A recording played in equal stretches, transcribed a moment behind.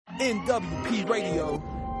NWP Radio.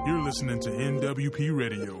 You're listening to NWP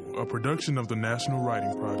Radio, a production of the National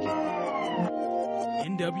Writing Project.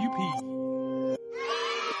 NWP.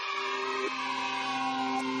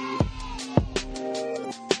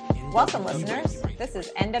 Welcome, listeners. This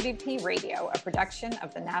is NWP Radio, a production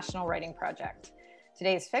of the National Writing Project.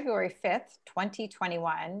 Today is February 5th,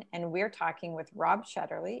 2021, and we're talking with Rob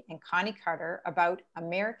Shetterly and Connie Carter about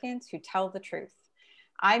Americans Who Tell the Truth.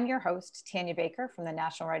 I'm your host, Tanya Baker from the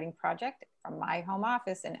National Writing Project from my home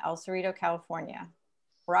office in El Cerrito, California.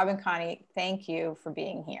 Rob and Connie, thank you for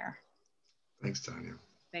being here. Thanks, Tanya.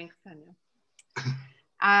 Thanks, Tanya.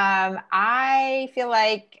 I feel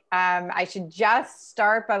like I should just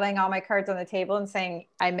start by laying all my cards on the table and saying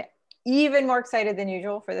I'm even more excited than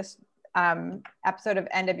usual for this episode of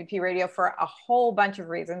NWP Radio for a whole bunch of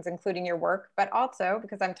reasons, including your work, but also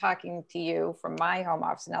because I'm talking to you from my home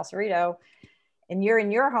office in El Cerrito, and you're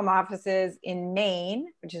in your home offices in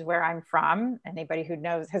Maine, which is where I'm from. Anybody who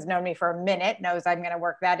has known me for a minute knows I'm going to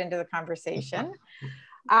work that into the conversation.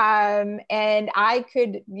 And I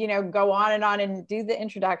could, go on and do the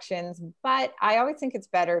introductions, but I always think it's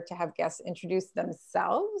better to have guests introduce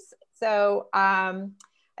themselves. So I'd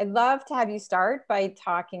love to have you start by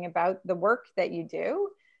talking about the work that you do,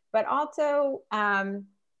 but also,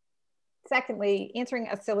 secondly, answering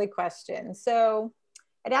a silly question. So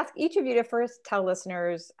I'd ask each of you to first tell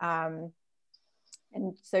listeners, and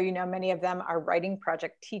so many of them are writing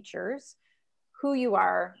project teachers, who you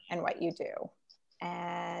are and what you do.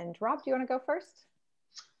 And Rob, do you want to go first?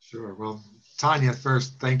 Sure. Well, Tanya,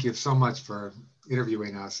 first, thank you so much for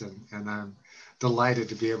interviewing us, and I'm delighted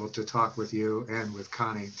to be able to talk with you and with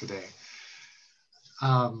Connie today.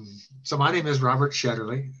 So my name is Robert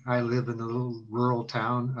Shetterly. I live in the little rural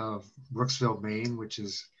town of Brooksville, Maine, which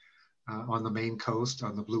is on the Maine coast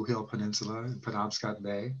on the Blue Hill Peninsula in Penobscot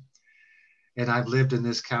Bay. And I've lived in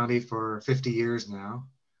this county for 50 years now.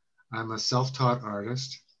 I'm a self-taught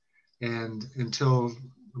artist. And until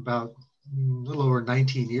about a little over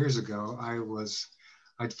 19 years ago,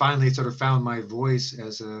 I'd finally sort of found my voice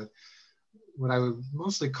as what I would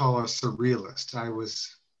mostly call a surrealist. I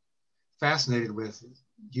was fascinated with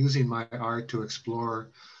using my art to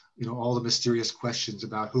explore, all the mysterious questions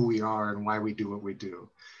about who we are and why we do what we do.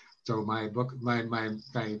 So my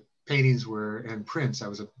paintings and prints, I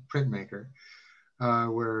was a printmaker,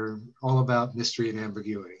 were all about mystery and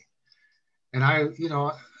ambiguity. And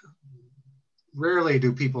rarely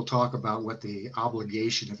do people talk about what the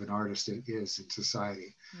obligation of an artist is in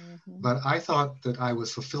society. Mm-hmm. But I thought that I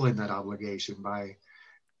was fulfilling that obligation by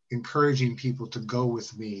encouraging people to go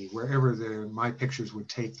with me wherever my pictures would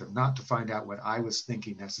take them, not to find out what I was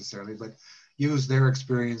thinking necessarily, but use their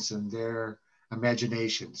experience and their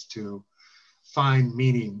imaginations to find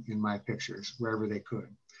meaning in my pictures wherever they could.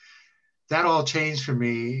 That all changed for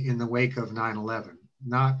me in the wake of 9/11,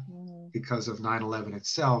 not because of 9/11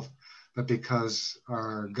 itself, but because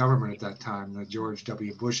our government at that time, the George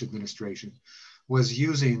W. Bush administration, was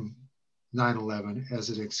using 9/11 as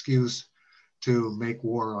an excuse to make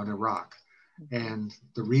war on Iraq. And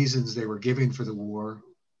the reasons they were giving for the war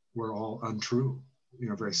were all untrue,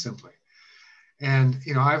 very simply. And,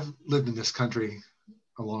 I've lived in this country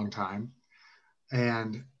a long time,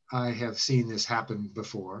 and I have seen this happen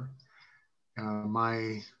before.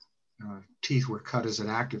 My teeth were cut as an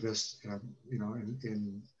activist,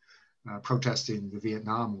 in protesting the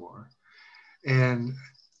Vietnam War. And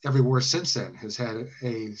every war since then has had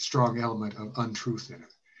a strong element of untruth in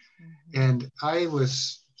it. Mm-hmm. And I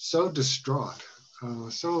was so distraught,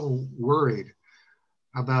 so worried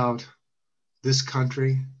about this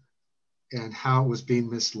country and how it was being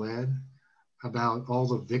misled, about all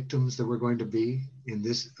the victims that were going to be in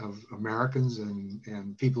this of Americans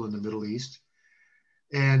and people in the Middle East.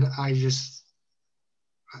 And I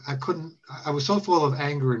was so full of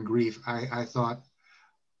anger and grief. I thought,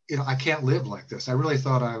 I can't live like this. I really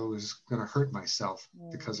thought I was going to hurt myself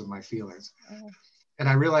because of my feelings. And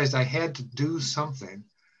I realized I had to do something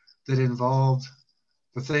that involved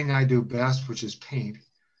the thing I do best, which is paint.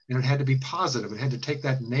 And it had to be positive. It had to take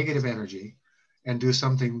that negative energy and do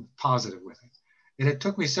something positive with it. And it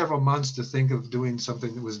took me several months to think of doing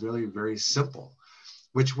something that was really very simple,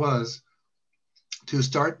 which was to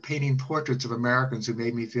start painting portraits of Americans who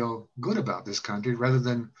made me feel good about this country rather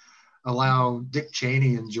than allow Dick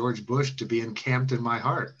Cheney and George Bush to be encamped in my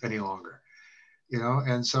heart any longer.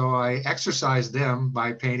 And so I exercised them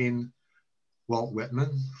by painting Walt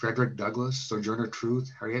Whitman, Frederick Douglass, Sojourner Truth,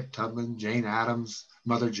 Harriet Tubman, Jane Addams,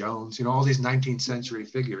 Mother Jones, all these 19th century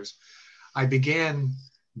figures. I began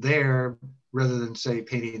there rather than say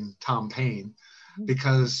painting Tom Paine,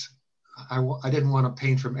 because I didn't want to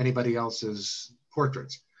paint from anybody else's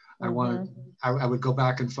portraits. I would go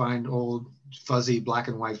back and find old fuzzy black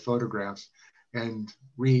and white photographs and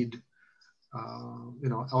read,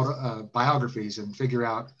 biographies and figure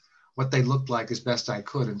out what they looked like as best I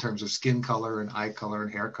could in terms of skin color and eye color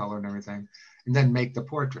and hair color and everything, and then make the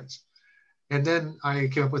portraits. And then I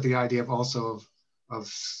came up with the idea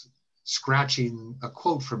of scratching a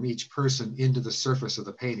quote from each person into the surface of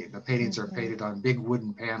the painting. The paintings are painted on big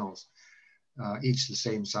wooden panels, each the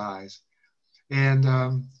same size. And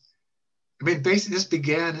basically this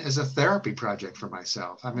began as a therapy project for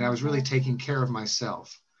myself. I was really taking care of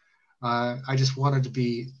myself. I just wanted to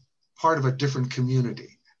be part of a different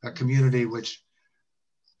community, a community which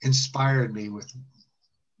inspired me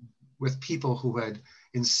with people who had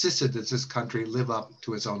insisted that this country live up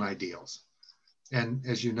to its own ideals. And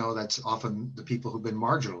as you know, that's often the people who've been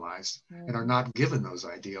marginalized and are not given those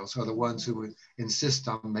ideals are the ones who would insist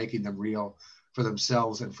on making them real for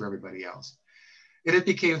themselves and for everybody else. And it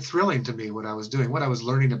became thrilling to me what I was doing, what I was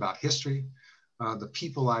learning about history, the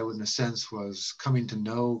people I, in a sense, was coming to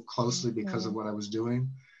know closely because of what I was doing.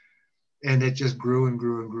 And it just grew and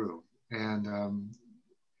grew and grew. And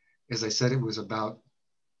as I said, it was about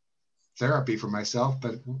therapy for myself.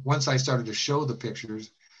 But once I started to show the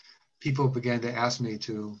pictures, people began to ask me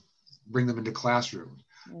to bring them into classrooms,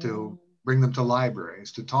 to bring them to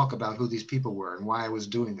libraries, to talk about who these people were and why I was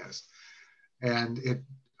doing this. And it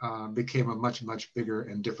became a much, much bigger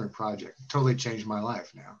and different project. It totally changed my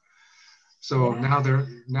life now. So now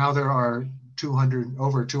there are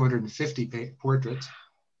over 250 portraits,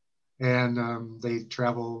 and they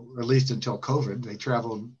travel, at least until COVID, they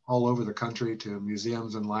traveled all over the country to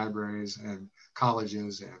museums and libraries and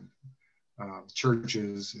colleges and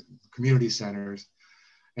churches, and community centers,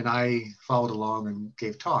 and I followed along and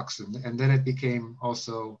gave talks, and then it became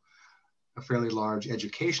also a fairly large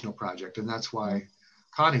educational project, and that's why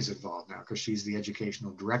Connie's involved now, because she's the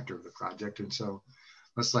educational director of the project. And so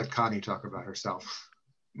let's let Connie talk about herself.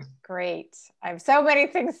 Great. I have so many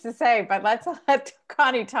things to say, but let's let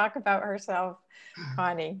Connie talk about herself.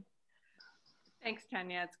 Connie. Thanks,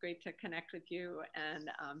 Tanya. It's great to connect with you and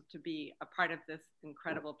to be a part of this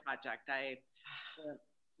incredible project.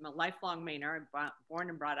 I'm a lifelong Mainer, born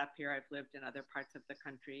and brought up here. I've lived in other parts of the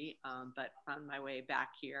country, but found my way back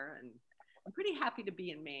here, and I'm pretty happy to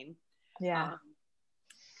be in Maine. Yeah.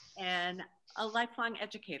 And a lifelong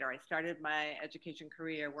educator. I started my education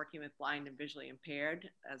career working with blind and visually impaired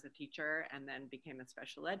as a teacher, and then became a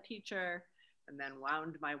special ed teacher, and then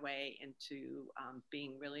wound my way into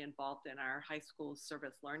being really involved in our high school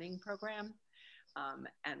service learning program.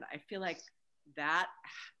 And I feel like that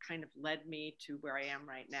kind of led me to where I am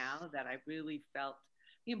right now, that I really felt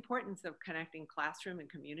the importance of connecting classroom and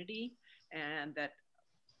community, and that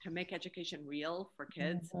to make education real for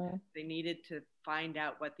kids, they needed to find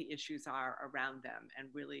out what the issues are around them and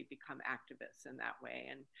really become activists in that way.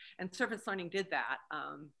 And service learning did that.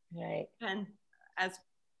 Right. And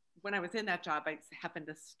when I was in that job, I happened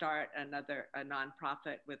to start a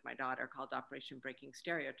nonprofit with my daughter called Operation Breaking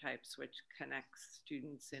Stereotypes, which connects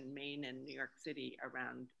students in Maine and New York City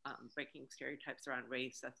around breaking stereotypes around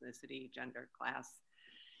race, ethnicity, gender, class.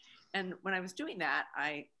 And when I was doing that,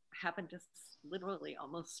 I happened to literally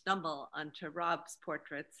almost stumble onto Rob's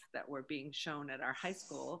portraits that were being shown at our high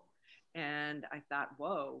school. And I thought,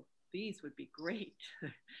 whoa, these would be great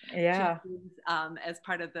yeah. to use, as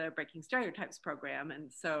part of the Breaking Stereotypes program.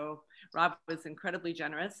 And so Rob was incredibly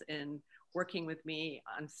generous in working with me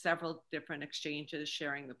on several different exchanges,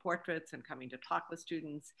 sharing the portraits and coming to talk with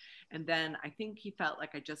students. And then I think he felt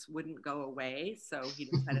like I just wouldn't go away. So he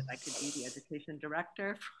decided I could be the education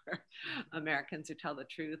director for Americans Who Tell the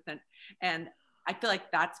Truth. And I feel like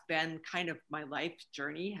that's been kind of my life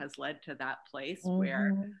journey, has led to that place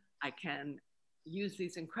where I can use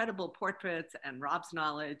these incredible portraits and Rob's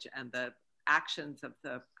knowledge and the actions of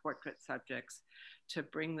the portrait subjects to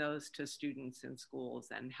bring those to students in schools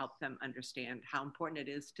and help them understand how important it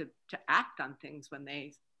is to act on things when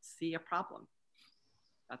they see a problem.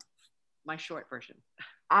 That's my short version.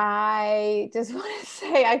 I just want to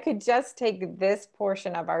say I could just take this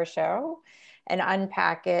portion of our show and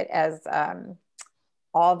unpack it as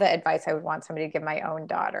all the advice I would want somebody to give my own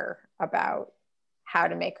daughter about how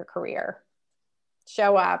to make a career.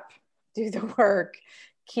 Show up, do the work,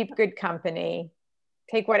 keep good company,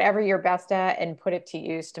 take whatever you're best at and put it to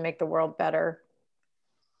use to make the world better.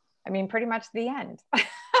 I mean, pretty much the end.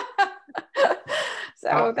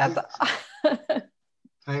 So that's.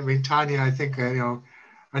 I mean, Tanya, I think,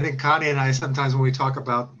 I think Connie and I, sometimes when we talk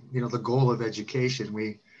about, the goal of education,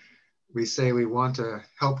 we say we want to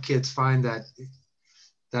help kids find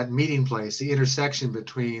that meeting place, the intersection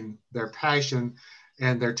between their passion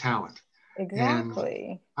and their talent.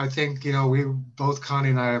 Exactly. And I think, you know, we both, Connie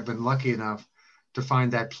and I, have been lucky enough to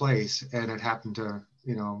find that place, and it happened to,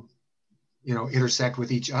 intersect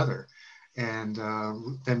with each other, and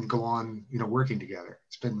then go on, working together.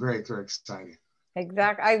 It's been very, very exciting.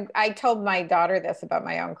 Exactly. I told my daughter this about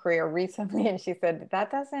my own career recently, and she said,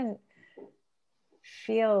 that doesn't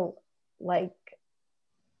feel like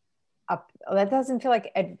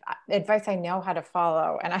advice I know how to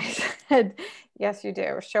follow. And I said, yes, you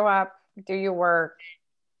do. Show up, do your work,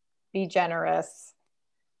 be generous,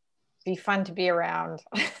 be fun to be around,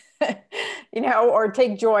 or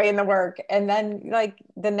take joy in the work. And then like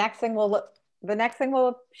the next thing will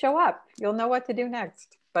show up. You'll know what to do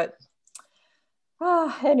next. But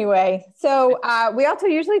anyway, so we also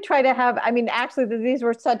usually try to have, actually these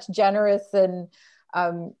were such generous and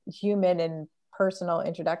human and personal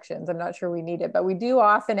introductions. I'm not sure we need it, but we do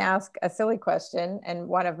often ask a silly question. And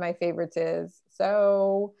one of my favorites is,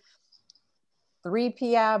 so 3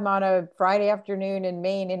 p.m. on a Friday afternoon in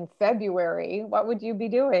Maine in February, what would you be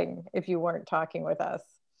doing if you weren't talking with us?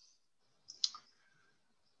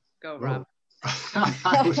 Go, Rob.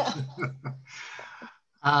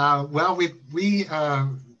 Well, we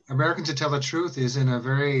Americans Who Tell the Truth is in a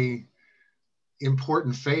very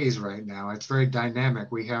important phase right now. It's very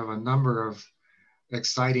dynamic. We have a number of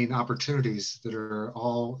exciting opportunities that are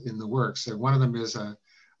all in the works. And one of them is a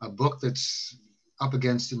book that's up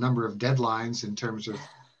against a number of deadlines in terms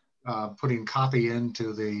of putting copy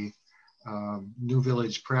into the New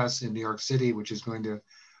Village Press in New York City, which is going to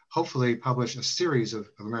hopefully publish a series of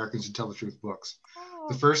Americans Who Tell the Truth books.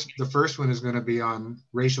 The first one is going to be on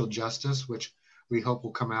racial justice, which we hope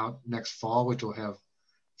will come out next fall, which will have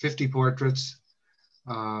 50 portraits,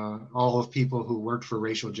 all of people who worked for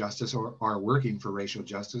racial justice or are working for racial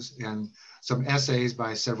justice, and some essays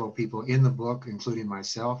by several people in the book, including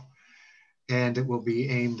myself. And it will be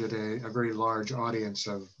aimed at a very large audience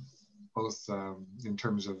of both in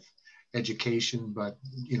terms of education, but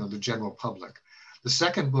the general public. The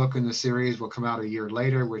second book in the series will come out a year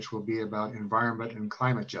later, which will be about environment and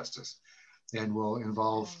climate justice, and will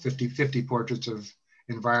involve 50 portraits of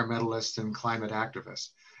environmentalists and climate activists,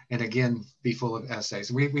 and again, be full of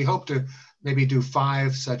essays. We hope to maybe do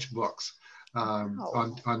 5 such books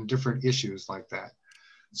on different issues like that.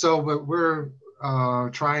 So we're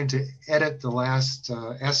trying to edit the last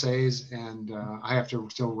essays, and I have to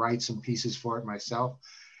still write some pieces for it myself.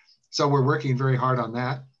 So we're working very hard on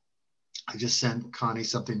that. I just sent Connie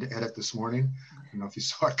something to edit this morning. I don't know if you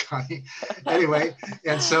saw it, Connie. Anyway,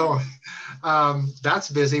 and so that's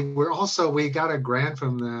busy. We got a grant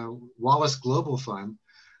from the Wallace Global Fund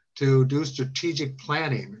to do strategic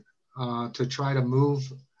planning to try to move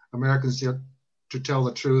Americans to Tell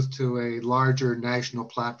the Truth to a larger national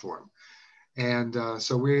platform. And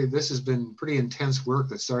so this has been pretty intense work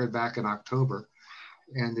that started back in October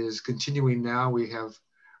and is continuing now. We have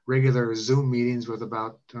regular Zoom meetings with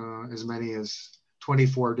about as many as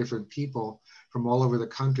 24 different people from all over the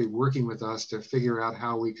country working with us to figure out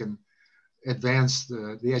how we can advance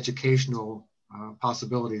the educational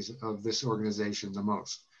possibilities of this organization the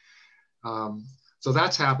most. So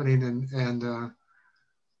that's happening, and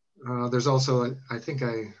there's also,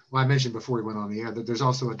 I mentioned before we went on the air that there's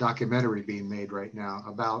also a documentary being made right now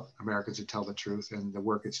about Americans Who Tell the Truth and the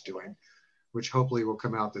work it's doing, which hopefully will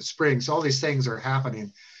come out this spring. So all these things are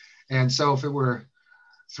happening. And so if it were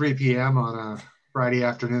 3 p.m. on a Friday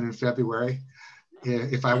afternoon in February,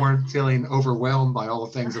 if I weren't feeling overwhelmed by all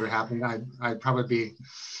the things that are happening, I'd probably be,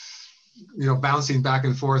 bouncing back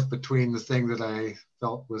and forth between the thing that I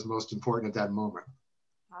felt was most important at that moment.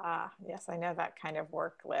 Yes, I know that kind of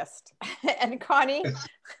work list. And Connie?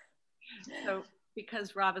 So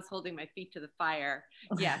because Rob is holding my feet to the fire,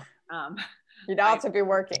 yes. You'd also be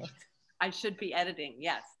working. I should be editing,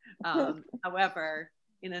 yes. However,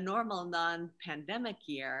 in a normal non-pandemic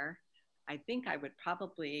year, I think I would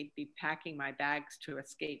probably be packing my bags to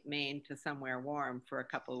escape Maine to somewhere warm for a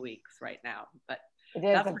couple of weeks right now. But it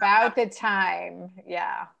is about the time,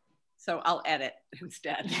 yeah. So I'll edit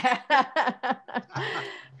instead.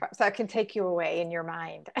 So I can take you away in your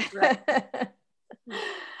mind. Right.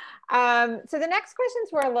 So the next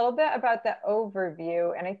questions were a little bit about the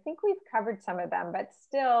overview, and I think we've covered some of them, but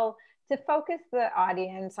still to focus the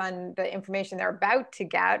audience on the information they're about to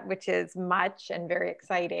get, which is much and very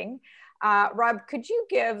exciting. Rob, could you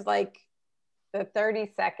give like the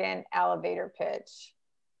 30-second elevator pitch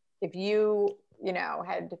if you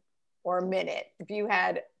had, or a minute, if you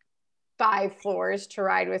had 5 floors to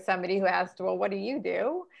ride with somebody who asked, well, what do you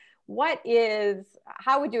do?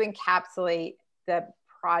 How would you encapsulate the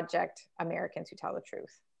project Americans Who Tell the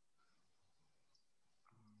Truth?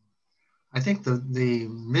 I think the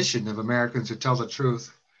mission of Americans Who Tell the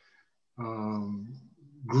Truth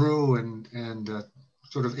grew and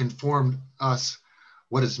sort of informed us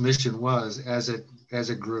what its mission was as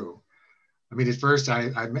it grew. I mean, at first,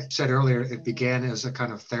 I said earlier, it began as a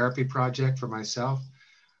kind of therapy project for myself,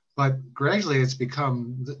 but gradually it's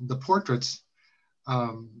become, the portraits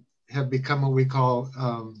have become what we call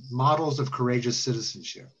models of courageous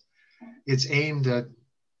citizenship. It's aimed at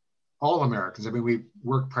all Americans. I mean, we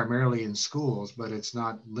work primarily in schools, but it's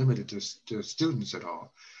not limited to students at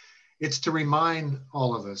all. It's to remind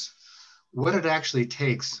all of us what it actually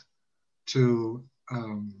takes to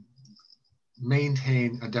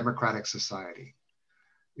maintain a democratic society.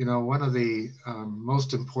 You know, one of the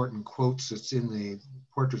most important quotes that's in the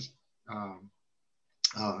portraits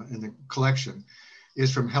in the collection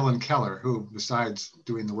is from Helen Keller, who, besides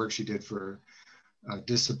doing the work she did for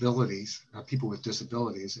disabilities, people with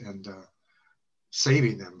disabilities, and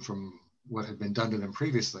saving them from what had been done to them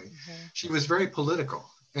previously, she was very political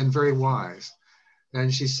and very wise.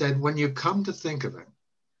 And she said, when you come to think of it,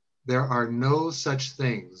 there are no such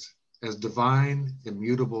things as divine,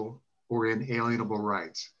 immutable, or inalienable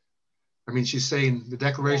rights. I mean, she's saying the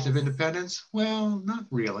Declaration of Independence? Well, not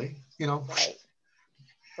really, you know.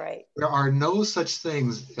 Right. There are no such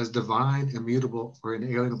things as divine, immutable, or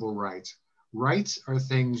inalienable rights. Rights are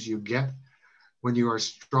things you get when you are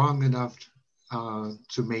strong enough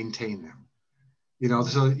to maintain them. You know,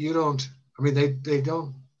 so you don't, I mean, they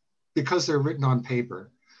don't, because they're written on paper,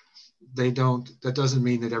 they don't, that doesn't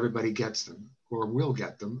mean that everybody gets them or will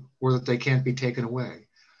get them, or that they can't be taken away,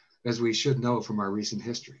 as we should know from our recent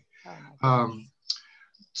history.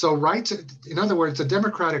 So rights, in other words, the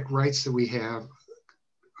democratic rights that we have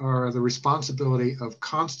are the responsibility of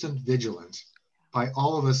constant vigilance by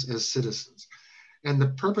all of us as citizens. And the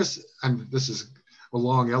purpose, and this is a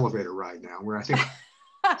long elevator ride now, where I think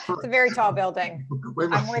it's a very tall building.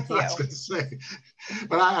 I'm with you. I was gonna say,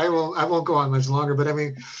 but I won't go on much longer. But I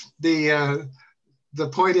mean, the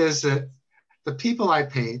point is that the people I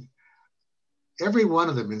paint, every one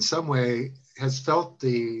of them in some way has felt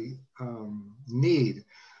the need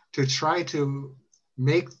to try to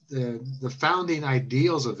make the founding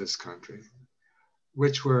ideals of this country,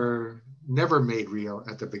 which were never made real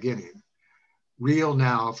at the beginning, real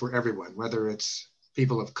now for everyone, whether it's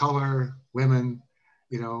people of color, women,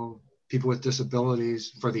 you know, people with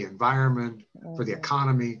disabilities, for the environment, for the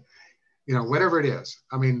economy, you know, whatever it is.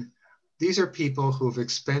 I mean, these are people who have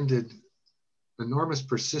expended enormous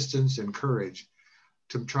persistence and courage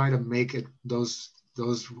to try to make it those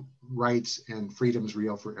rights and freedoms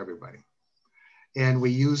real for everybody. And we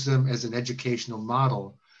use them as an educational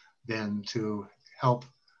model then to help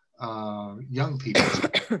young people,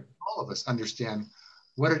 all of us, understand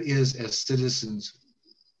what it is as citizens,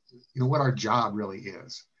 you know, what our job really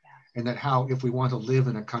is. And that how, if we want to live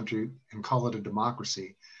in a country and call it a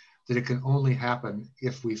democracy, that it can only happen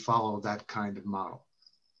if we follow that kind of model.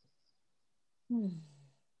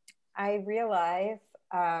 I realize,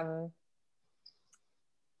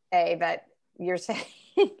 that you're saying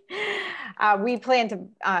we plan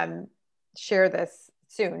to share this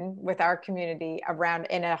soon with our community around,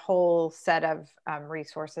 in a whole set of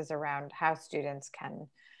resources around how students can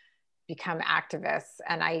become activists.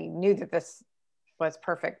 And I knew that this was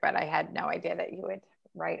perfect, but I had no idea that you would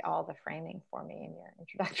write all the framing for me in your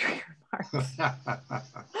introductory remarks.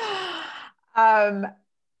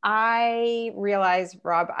 I realize,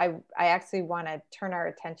 Rob, I actually want to turn our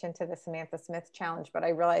attention to the Samantha Smith Challenge, but I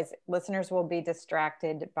realize listeners will be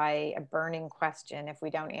distracted by a burning question if we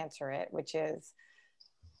don't answer it, which is,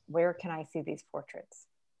 where can I see these portraits?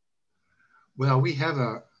 Well, we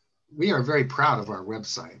are very proud of our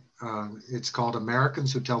website. It's called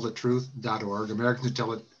AmericansWhoTellTheTruth.org, Americans Who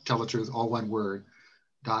Tell the Truth, all one word,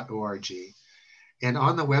 .org. And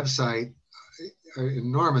on the website are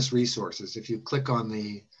enormous resources. If you click on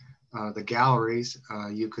the galleries,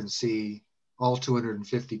 you can see all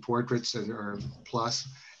 250 portraits that are plus,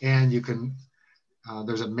 and you can,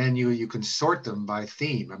 there's a menu, you can sort them by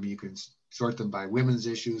theme. I mean, you can sort them by women's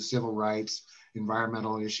issues, civil rights,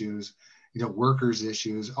 environmental issues, you know, workers'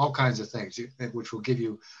 issues, all kinds of things, which will give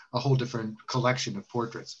you a whole different collection of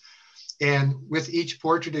portraits. And with each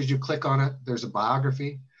portrait, as you click on it, there's a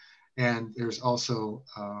biography, and there's also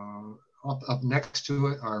up next to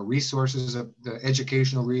it are resources, the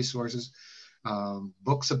educational resources,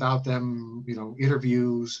 books about them, you know,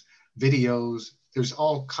 interviews, videos. There's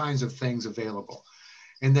all kinds of things available.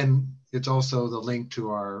 And then it's also the link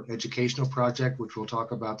to our educational project, which we'll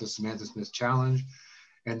talk about, the Samantha Smith Challenge.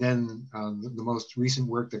 And then the most recent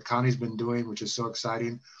work that Connie's been doing, which is so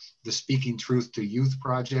exciting, the Speaking Truth to Youth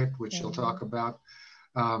project, which she'll talk about.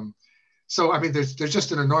 So, I mean, there's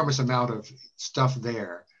just an enormous amount of stuff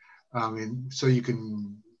there. And so you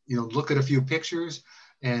can, look at a few pictures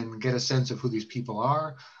and get a sense of who these people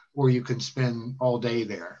are, or you can spend all day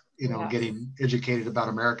there, Yes. getting educated about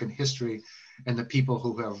American history and the people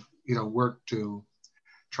who have, worked to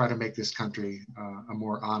try to make this country a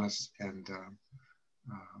more honest and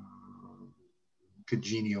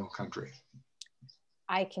congenial country.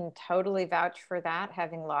 I can totally vouch for that,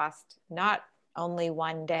 having lost not only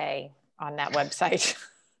one day on that website.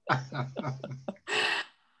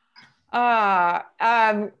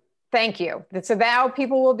 Thank you. So now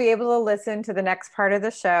people will be able to listen to the next part of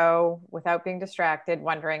the show without being distracted,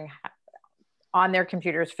 wondering on their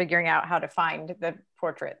computers, figuring out how to find the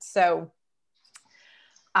portraits. So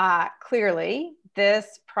clearly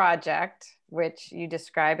this project, which you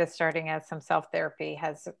describe as starting as some self-therapy,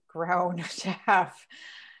 has grown to have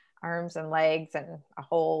arms and legs and a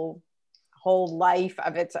whole life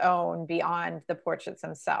of its own beyond the portraits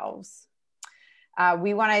themselves.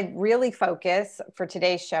 We want to really focus for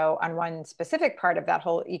today's show on one specific part of that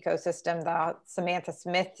whole ecosystem, the Samantha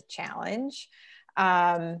Smith Challenge.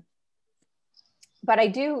 But I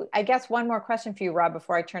guess one more question for you, Rob,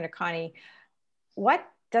 before I turn to Connie. What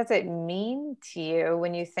does it mean to you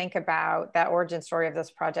when you think about that origin story of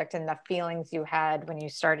this project and the feelings you had when you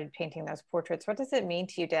started painting those portraits? What does it mean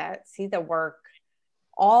to you to see the work,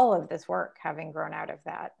 all of this work having grown out of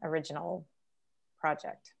that original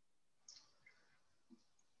project?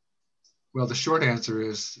 Well, the short answer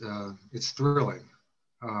is it's thrilling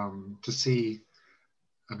to see.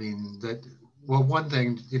 I mean, one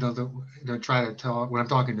thing, try to tell, when I'm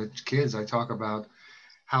talking to kids, I talk about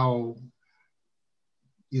how,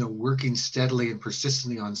 working steadily and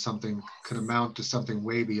persistently on something could amount to something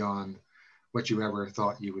way beyond what you ever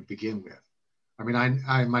thought you would begin with. I mean,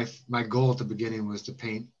 my goal at the beginning was to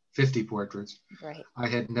paint 50 portraits. Right. I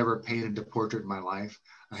had never painted a portrait in my life.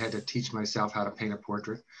 I had to teach myself how to paint a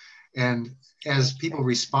portrait. And as people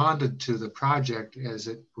responded to the project as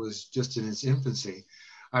it was just in its infancy,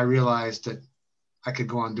 I realized that I could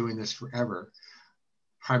go on doing this forever,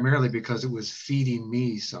 primarily because it was feeding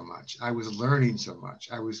me so much. I was learning so much.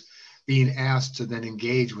 I was being asked to then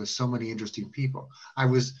engage with so many interesting people. I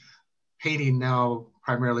was painting now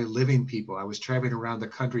primarily living people. I was traveling around the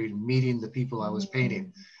country and meeting the people I was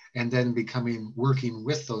painting, and then working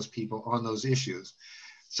with those people on those issues.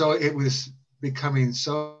 So it was becoming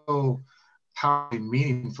so powerfully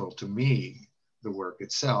meaningful to me, the work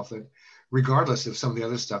itself, that regardless of some of the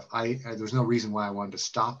other stuff, there's no reason why I wanted to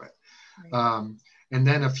stop it. Right. And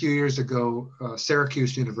then a few years ago,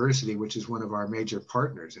 Syracuse University, which is one of our major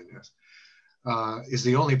partners in this, is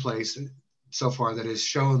the only place so far that has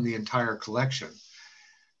shown the entire collection.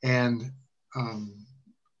 And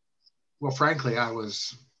well, frankly, I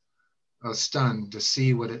was stunned to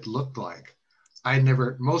see what it looked like.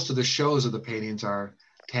 Most of the shows of the paintings are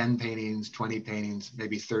 10 paintings, 20 paintings,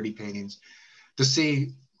 maybe 30 paintings. To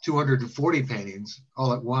see 240 paintings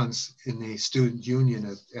all at once in the student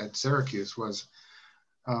union at Syracuse was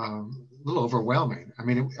a little overwhelming. I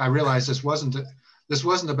mean, I realized this wasn't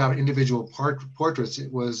about individual portraits.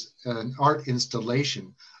 It was an art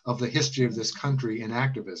installation of the history of this country in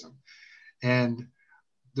activism. And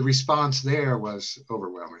the response there was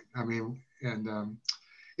overwhelming. I mean, and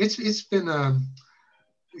it's been,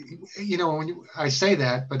 I say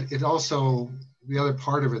that, but it also, the other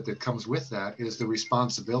part of it that comes with that is the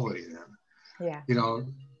responsibility then,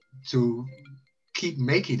 to keep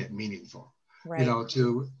making it meaningful, right.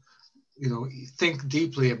 To think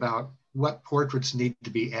deeply about what portraits need to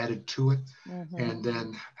be added to it, and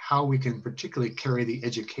then how we can particularly carry the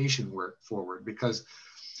education work forward, because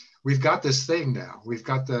we've got this thing now. We've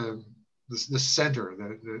got the center,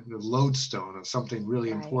 the lodestone of something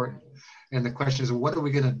really right. important. And the question is, what are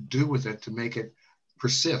we going to do with it to make it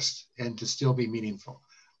persist and to still be meaningful,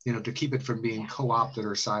 to keep it from being co-opted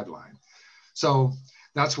or sidelined? So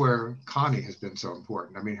that's where Connie has been so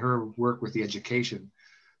important. I mean, her work with the education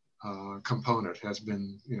component has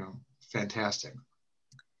been, fantastic.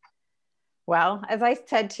 Well, as I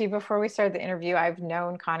said to you before we started the interview, I've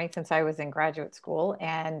known Connie since I was in graduate school,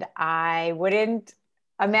 and I wouldn't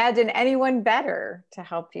imagine anyone better to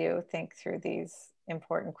help you think through these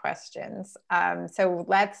important questions. So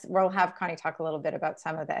we'll have Connie talk a little bit about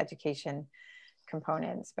some of the education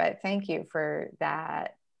components, but thank you for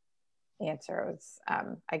that answer. It was,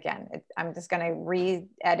 again, I'm just going to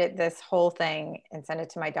re-edit this whole thing and send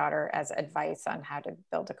it to my daughter as advice on how to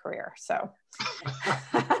build a career. So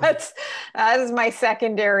that is my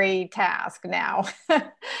secondary task now.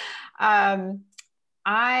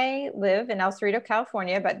 I live in El Cerrito,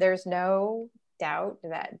 California, but there's no doubt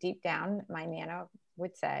that deep down, my Nana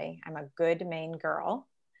would say I'm a good Maine girl,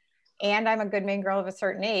 and I'm a good Maine girl of a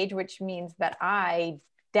certain age, which means that I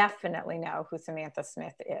definitely know who Samantha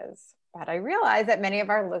Smith is, but I realize that many of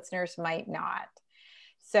our listeners might not.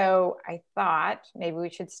 So I thought maybe we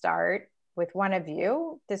should start with one of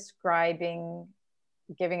you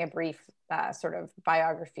giving a brief sort of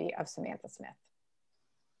biography of Samantha Smith.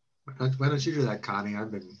 Why don't you do that, Connie?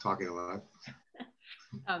 I've been talking a lot.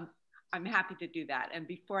 I'm happy to do that. And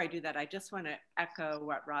before I do that, I just want to echo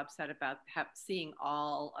what Rob said about seeing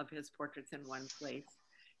all of his portraits in one place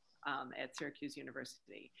at Syracuse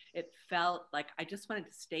University. It felt like I just wanted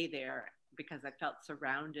to stay there because I felt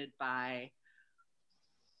surrounded by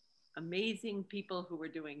amazing people who were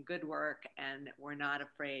doing good work and were not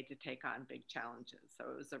afraid to take on big challenges.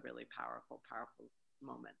 So it was a really powerful, powerful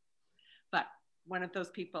moment. But one of those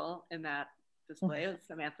people in that display was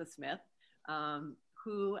Samantha Smith,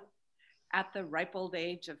 who at the ripe old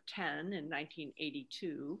age of 10 in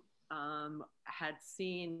 1982, had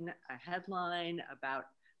seen a headline about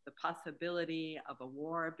the possibility of a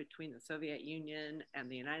war between the Soviet Union and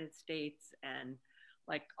the United States. And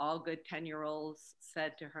like all good 10-year-olds,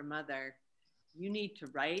 said to her mother, "You need to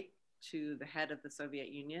write to the head of the Soviet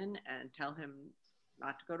Union and tell him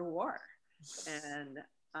not to go to war." And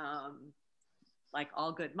like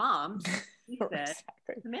all good moms, he said,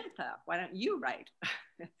 "Samantha, why don't you write?"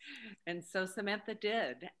 And so Samantha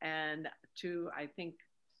did. And to, I think,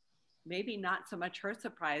 maybe not so much her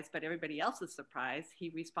surprise, but everybody else's surprise, he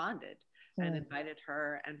responded and invited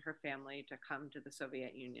her and her family to come to the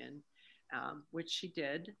Soviet Union, which she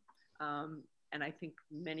did. And I think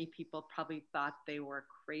many people probably thought they were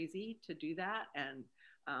crazy to do that, and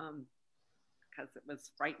because it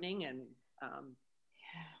was frightening, and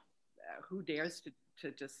who dares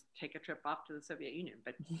to just take a trip off to the Soviet Union?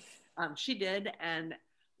 But she did, and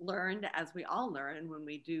learned, as we all learn when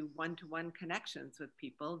we do one-to-one connections with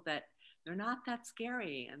people, that they're not that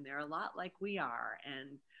scary, and they're a lot like we are,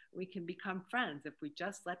 and we can become friends if we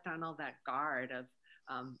just let down all that guard of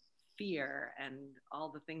fear and all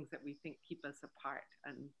the things that we think keep us apart.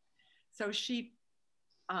 And so she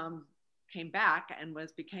came back and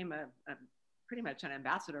became a pretty much an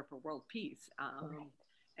ambassador for world peace,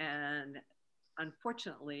 and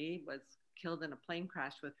unfortunately was killed in a plane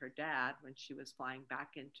crash with her dad when she was flying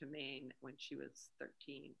back into Maine when she was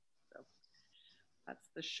 13. So that's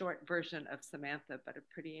the short version of Samantha, but a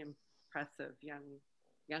pretty impressive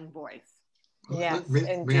young voice. Yes,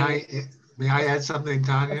 may I add something,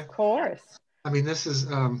 Tanya? Of course. I mean, this is,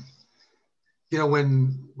 when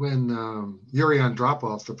Yuri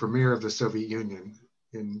Andropov, the premier of the Soviet Union,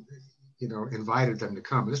 invited them to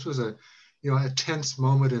come. This was a tense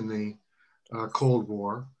moment in the Cold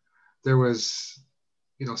War. There was,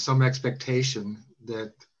 some expectation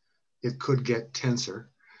that it could get tenser,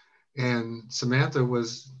 and Samantha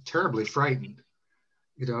was terribly frightened,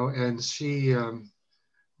 and she,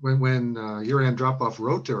 when Yuri Andropov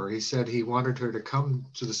wrote to her, he said he wanted her to come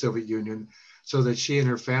to the Soviet Union so that she and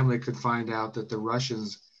her family could find out that the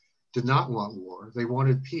Russians did not want war; they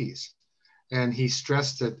wanted peace. And he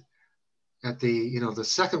stressed that at the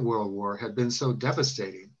Second World War had been so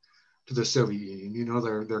devastating to the Soviet Union.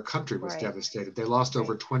 Their country was devastated. They lost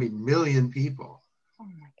over 20 million people. Oh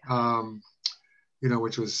my God.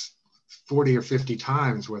 Which was 40 or 50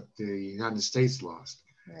 times what the United States lost.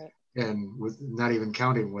 Right. And with not even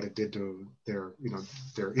counting what it did to their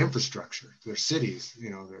infrastructure, their cities,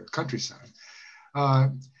 their countryside.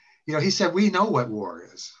 He said, "We know what war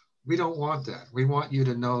is. We don't want that. We want you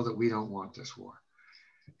to know that we don't want this war."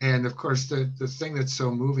 And of course, the thing that's so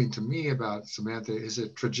moving to me about Samantha is a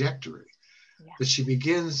trajectory that she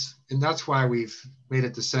begins, and that's why we've made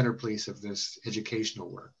it the centerpiece of this educational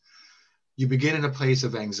work. You begin in a place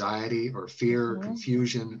of anxiety or fear,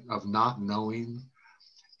 confusion, of not knowing.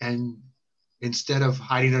 And instead of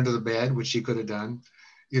hiding under the bed, which she could have done,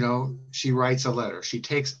 she writes a letter. She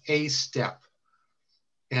takes a step.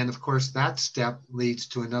 And of course, that step leads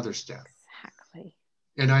to another step. Exactly.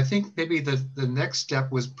 And I think maybe the next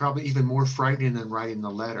step was probably even more frightening than writing the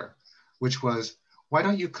letter, which was, why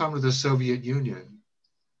don't you come to the Soviet Union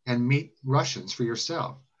and meet Russians for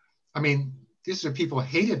yourself? I mean, these are people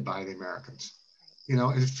hated by the Americans,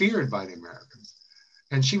 and feared by the Americans.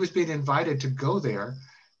 And she was being invited to go there.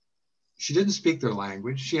 She didn't speak their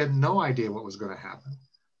language. She had no idea what was going to happen.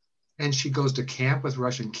 And she goes to camp with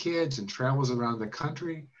Russian kids and travels around the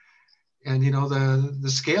country. And,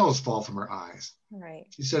 the scales fall from her eyes. Right.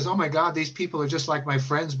 She says, "Oh my God, these people are just like my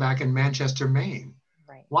friends back in Manchester, Maine.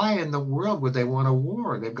 Right. Why in the world would they want a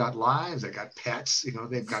war? They've got lives, they've got pets,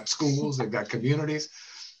 they've got schools, they've got communities,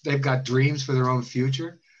 they've got dreams for their own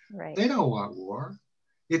future. Right. They don't want war.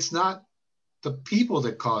 It's not the people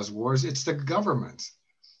that cause wars, it's the governments.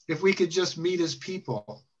 If we could just meet as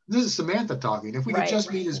people, this is Samantha talking, if we could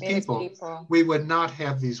just meet as people, we would not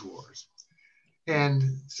have these wars. And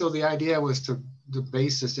so the idea was to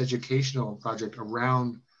base this educational project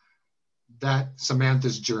around that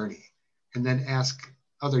Samantha's journey, and then ask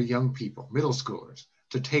other young people, middle schoolers,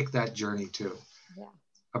 to take that journey too,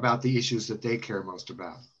 about the issues that they care most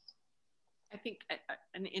about. I think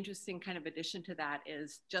an interesting kind of addition to that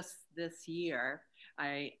is just this year,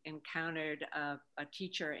 I encountered a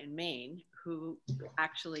teacher in Maine who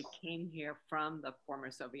actually came here from the former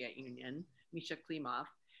Soviet Union, Misha Klimov,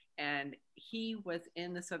 and he was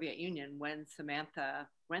in the Soviet Union when Samantha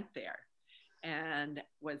went there, and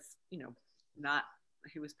was,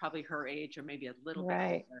 he was probably her age or maybe a little bit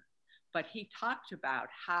older, but he talked about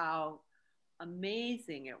how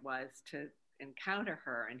amazing it was to encounter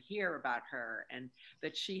her and hear about her, and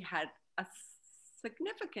that she had a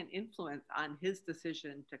significant influence on his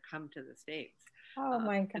decision to come to the States. Oh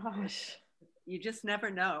my gosh. You just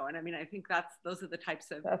never know. And I mean, I think those are the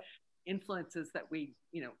types of influences that we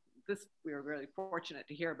were really fortunate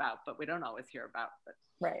to hear about, but we don't always hear about. But.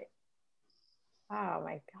 Right. Oh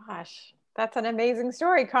my gosh. That's an amazing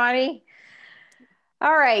story, Connie.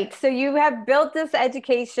 All right. So you have built this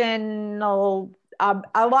educational,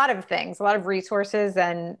 a lot of things, a lot of resources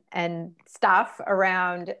and stuff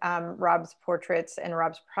around Rob's portraits and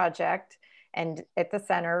Rob's project. And at the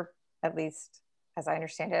center, at least as I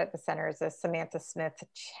understand it, at the center is the Samantha Smith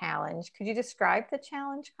Challenge. Could you describe the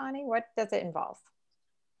challenge, Connie? What does it involve?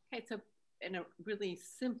 Okay, so in a really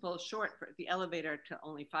simple, short, for the elevator to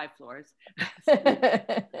only 5 floors,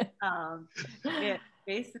 it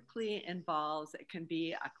basically involves, it can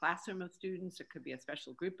be a classroom of students, it could be a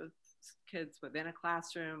special group of kids within a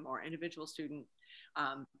classroom, or individual student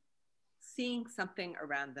seeing something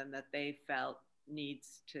around them that they felt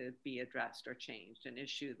needs to be addressed or changed, an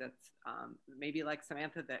issue that's maybe like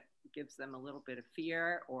Samantha, that gives them a little bit of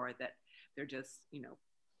fear, or that they're just,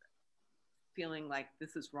 feeling like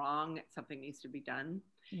this is wrong, something needs to be done.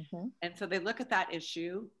 Mm-hmm. And so they look at that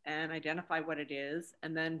issue and identify what it is,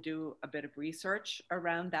 and then do a bit of research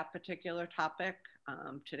around that particular topic.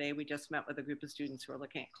 Today, we just met with a group of students who are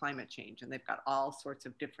looking at climate change, and they've got all sorts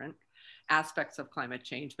of different aspects of climate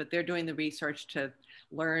change, but they're doing the research to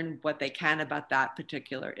learn what they can about that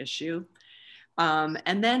particular issue.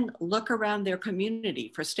 And then look around their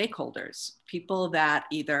community for stakeholders, people that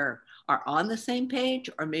either are on the same page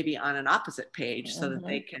or maybe on an opposite page, so that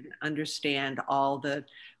they can understand all the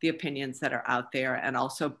opinions that are out there, and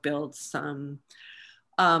also build some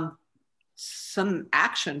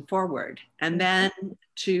action forward. And then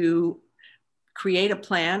to create a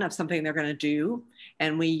plan of something they're going to do.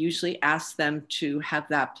 And we usually ask them to have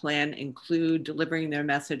that plan include delivering their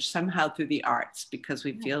message somehow through the arts, because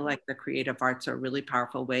we feel like the creative arts are a really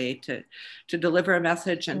powerful way to deliver a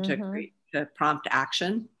message and to prompt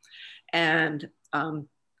action and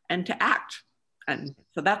to act. And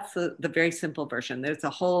so that's the very simple version. There's a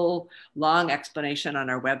whole long explanation on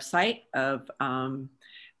our website of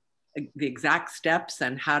the exact steps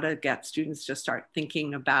and how to get students to start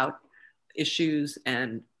thinking about issues.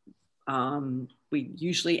 And we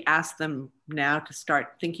usually ask them now to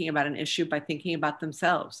start thinking about an issue by thinking about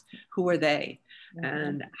themselves. Who are they?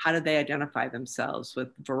 And how do they identify themselves, with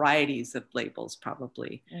varieties of labels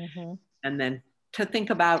probably. And then to think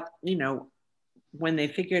about, when they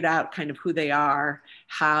figured out kind of who they are,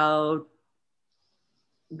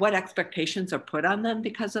 what expectations are put on them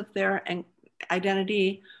because of their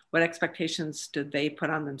identity, what expectations do they put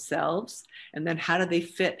on themselves, and then how do they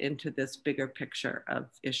fit into this bigger picture of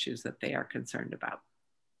issues that they are concerned about.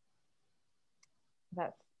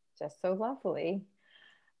 That's just so lovely.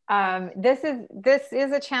 This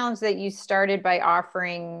is a challenge that you started by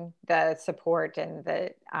offering the support and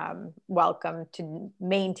the welcome to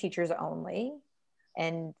Maine teachers only.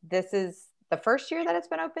 And this is the first year that it's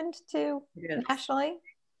been opened to nationally?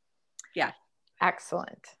 Yeah.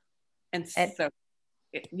 Excellent. And so,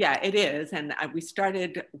 it is. And we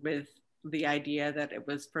started with the idea that it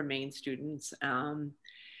was for Maine students.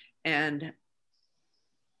 And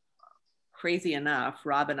crazy enough,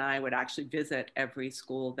 Rob and I would actually visit every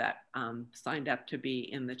school that signed up to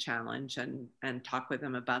be in the challenge and talk with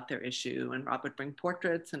them about their issue. And Rob would bring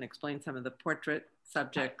portraits and explain some of the portrait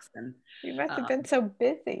subjects. And you must have been so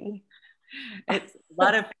busy. It's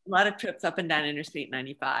a lot of trips up and down Interstate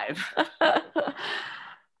 95.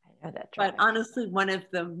 But honestly, one of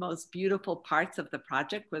the most beautiful parts of the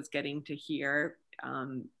project was getting to hear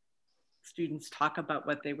students talk about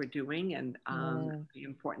what they were doing and the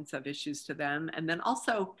importance of issues to them. And then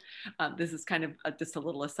also, this is kind of just a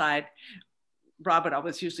little aside, Rob would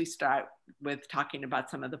always usually start with talking about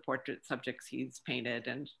some of the portrait subjects he's painted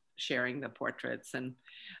and sharing the portraits. And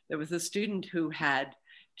there was a student who had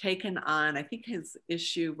taken on, I think his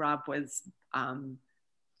issue, Rob, was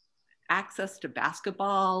access to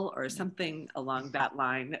basketball or something along that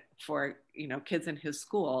line for, you know, kids in his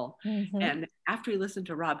school. Mm-hmm. And after he listened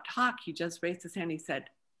to Rob talk, he just raised his hand. He said,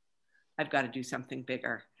 I've got to do something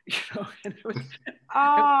bigger. You know, and it was, it was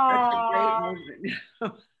a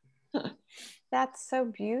great moment. That's so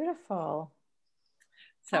beautiful.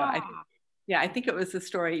 So I think it was the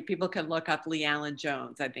story. People can look up Lee Allen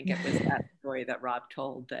Jones. I think it was that story that Rob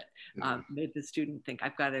told that made the student think,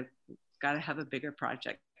 I've got to have a bigger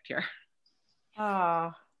project here.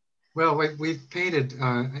 Oh. Well, we've painted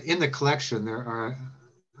in the collection. There are,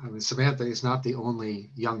 I mean, Samantha is not the only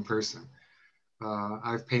young person.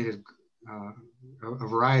 I've painted a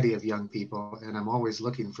variety of young people, and I'm always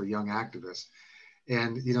looking for young activists.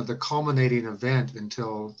 And, you know, the culminating event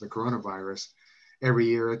until the coronavirus every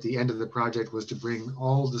year at the end of the project was to bring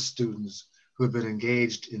all the students who have been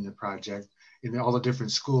engaged in the project in all the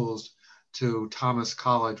different schools to Thomas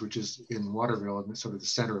College, which is in Waterville, in sort of the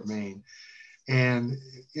center of Maine. And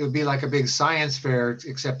it would be like a big science fair,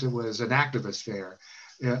 except it was an activist fair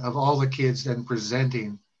of all the kids then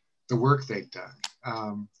presenting the work they'd done.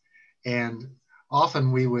 And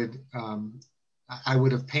often we would, I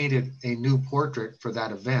would have painted a new portrait for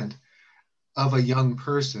that event of a young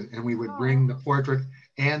person, and we would bring the portrait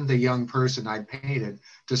and the young person I painted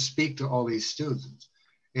to speak to all these students.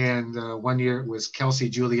 And one year it was Kelsey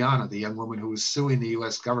Juliana, the young woman who was suing the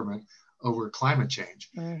US government over climate change.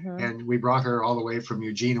 Mm-hmm. And we brought her all the way from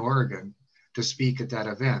Eugene, Oregon to speak at that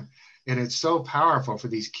event. And it's so powerful for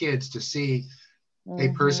these kids to see a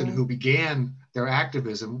person who began their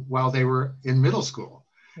activism while they were in middle school.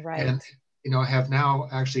 Right. And, you know, have now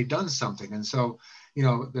actually done something. And so, you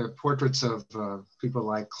know, the portraits of people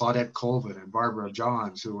like Claudette Colvin and Barbara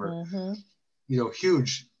Johns, who were, you know,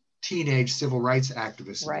 huge teenage civil rights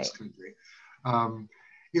activists in this country.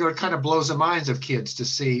 You know, it kind of blows the minds of kids to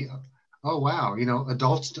see, oh, wow, you know,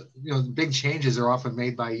 adults, you know, big changes are often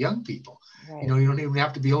made by young people. Right. You know, you don't even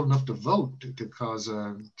have to be old enough to vote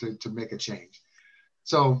to make a change.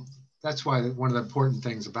 So that's why one of the important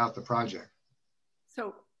things about the project.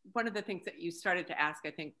 So one of the things that you started to ask,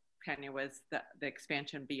 I think, Kenya, was the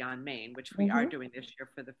expansion beyond Maine, which we are doing this year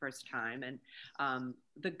for the first time. And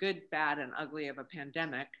the good, bad, and ugly of a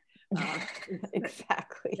pandemic.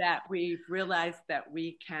 Exactly. That we've realized that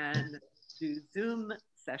we can do Zoom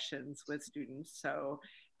sessions with students. So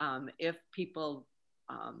if people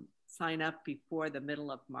sign up before the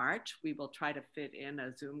middle of March, we will try to fit in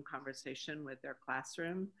a Zoom conversation with their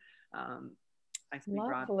classroom. I see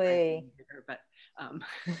Lovely. Rob, but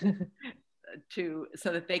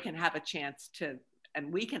so that they can have a chance to,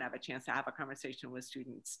 and we can have a chance to have a conversation with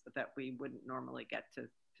students that we wouldn't normally get to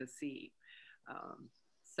see.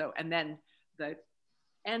 So, and then the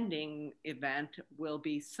ending event will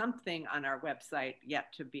be something on our website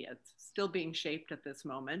yet to be, it's still being shaped at this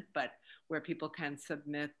moment, but where people can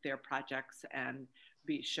submit their projects and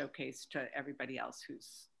be showcased to everybody else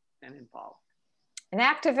who's been involved. An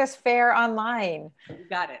activist fair online. You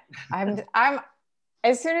got it. I'm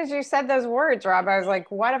as soon as you said those words, Rob, I was like,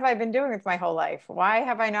 what have I been doing with my whole life? Why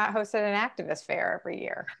have I not hosted an activist fair every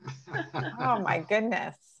year? Oh my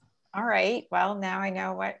goodness. All right. Well, now I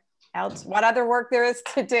know what other work there is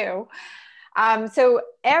to do. So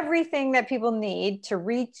everything that people need to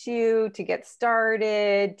reach you, to get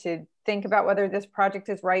started, to think about whether this project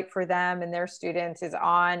is right for them and their students is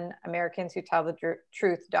on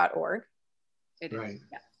AmericansWhoTellTheTruth.org. It is,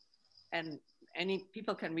 yeah. And any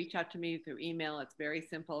people can reach out to me through email. It's very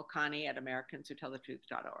simple,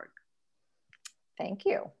 Connie@AmericansWhoTellTheTruth.org. Thank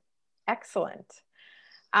you. Excellent.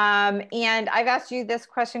 And I've asked you this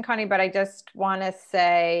question, Connie, but I just want to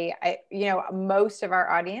say, you know, most of our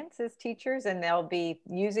audience is teachers, and they'll be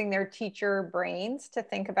using their teacher brains to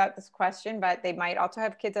think about this question, but they might also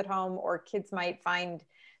have kids at home, or kids might find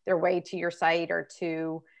their way to your site or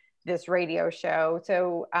to this radio show.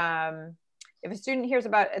 So if a student hears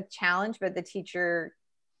about a challenge, but the teacher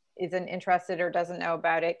isn't interested or doesn't know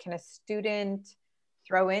about it, can a student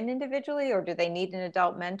throw in individually, or do they need an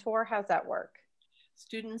adult mentor? How's that work?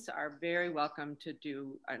 Students are very welcome to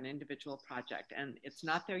do an individual project, and it's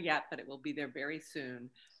not there yet, but it will be there very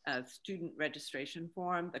soon. A student registration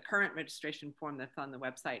form. The current registration form that's on the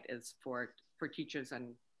website is for teachers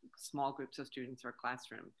and small groups of students or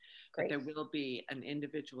classroom. Great. But there will be an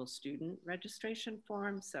individual student registration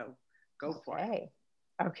form, so go for it.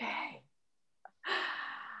 Okay.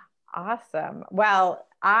 Awesome. Well,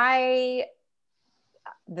 I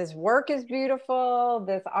this work is beautiful.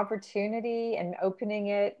 This opportunity and opening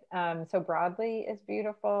it so broadly is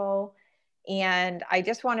beautiful. And I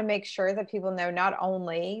just want to make sure that people know not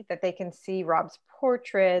only that they can see Rob's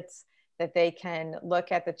portraits, that they can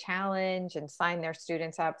look at the challenge and sign their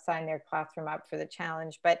students up, sign their classroom up for the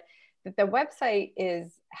challenge, but that the website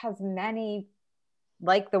has many,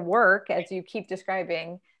 like the work, as you keep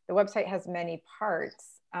describing, the website has many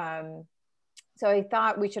parts. So I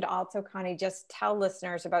thought we should also kind of just tell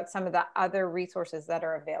listeners about some of the other resources that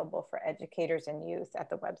are available for educators and youth at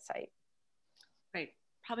the website. Right.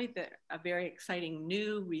 Probably a very exciting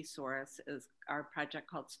new resource is our project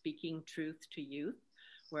called Speaking Truth to Youth,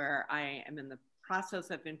 where I am in the process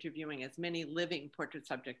of interviewing as many living portrait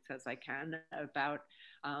subjects as I can about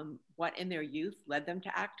what in their youth led them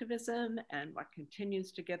to activism and what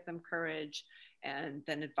continues to get them courage, and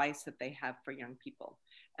then advice that they have for young people.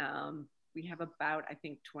 We have about, I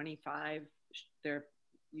think, 25, they're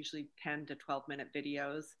usually 10 to 12 minute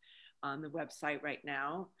videos on the website right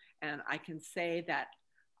now. And I can say that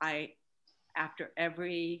after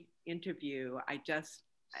every interview, I just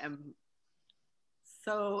am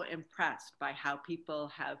so impressed by how people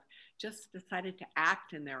have just decided to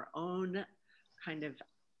act in their own kind of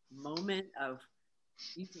moment of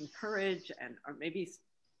using courage, or maybe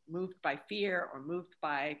moved by fear or moved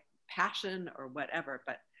by passion or whatever,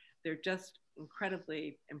 but they're just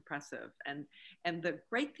incredibly impressive. And the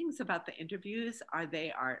great things about the interviews are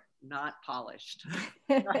they are not polished.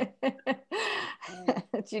 I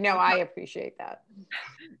appreciate that.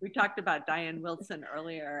 We talked about Diane Wilson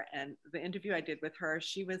earlier, and the interview I did with her,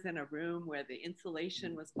 she was in a room where the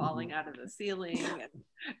insulation was falling out of the ceiling,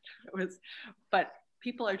 and but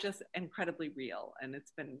people are just incredibly real, and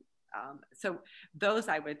it's been so those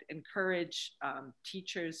I would encourage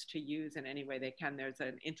teachers to use in any way they can. There's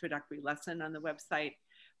an introductory lesson on the website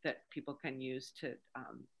that people can use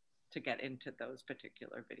to get into those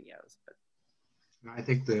particular videos. But I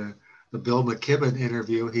think the Bill McKibben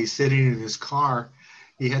interview, he's sitting in his car.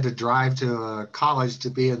 He had to drive to college to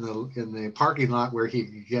be in the parking lot where he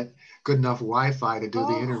could get good enough Wi-Fi to do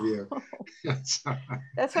the interview. That's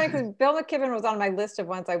funny, because Bill McKibben was on my list of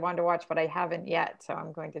ones I wanted to watch, but I haven't yet. So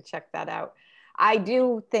I'm going to check that out. I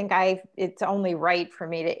do think it's only right for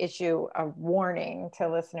me to issue a warning to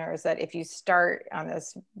listeners that if you start on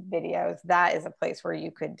this videos, that is a place where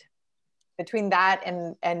you could, between that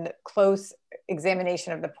and close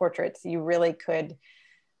examination of the portraits, you really could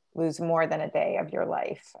lose more than a day of your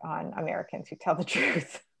life on Americans Who Tell the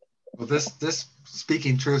Truth. Well, this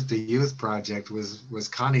Speaking Truth to Youth project was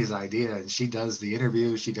Connie's idea, and she does the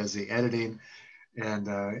interview, she does the editing, and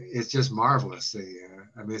it's just marvelous.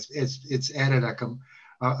 I mean, it's added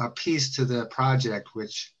a piece to the project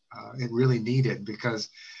which it really needed, because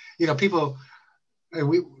people. And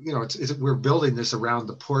we're building this around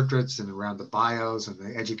the portraits and around the bios and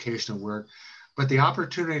the educational work, but the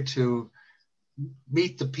opportunity to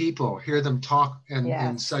meet the people, hear them talk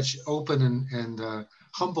in such open and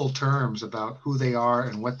humble terms about who they are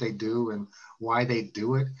and what they do and why they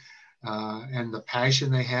do it, and the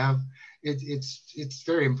passion they have, it's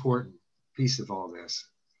very important piece of all this.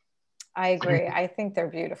 I agree. I think they're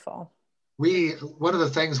beautiful. One of the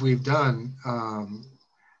things we've done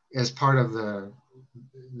as part of the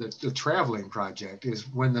traveling project is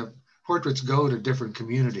when the portraits go to different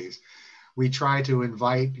communities, we try to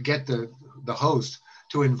get the host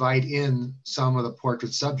to invite in some of the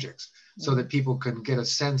portrait subjects so that people can get a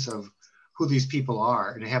sense of who these people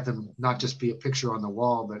are and have them not just be a picture on the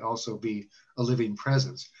wall, but also be a living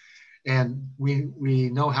presence. And we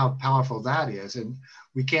know how powerful that is, and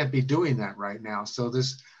we can't be doing that right now. So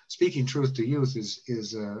this Speaking Truth to Youth is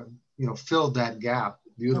filled that gap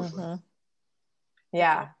beautifully. Mm-hmm.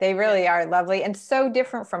 Yeah, they really are lovely and so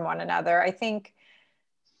different from one another. I think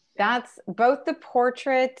that's both the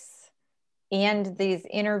portraits and these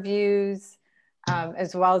interviews,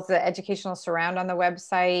 as well as the educational surround on the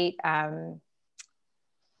website,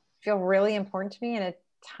 feel really important to me in a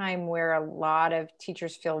time where a lot of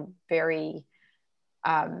teachers feel very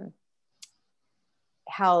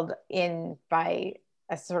held in by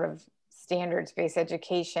a sort of standards-based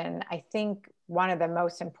education. I think one of the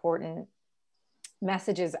most important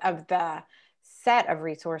messages of the set of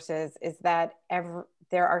resources is that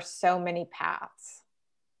there are so many paths,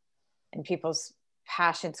 and people's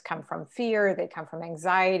passions come from fear, they come from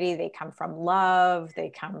anxiety, they come from love, they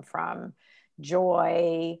come from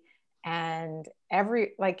joy, and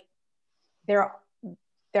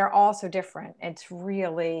they're all so different. It's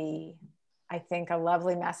really, I think, a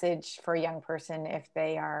lovely message for a young person if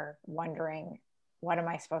they are wondering, what am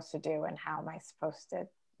I supposed to do and how am I supposed to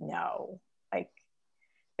know?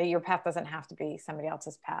 your path doesn't have to be somebody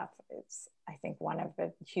else's path. It's, I think, one of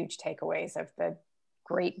the huge takeaways of the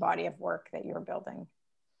great body of work that you're building.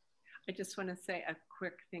 I just want to say a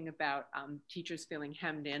quick thing about teachers feeling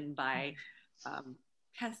hemmed in by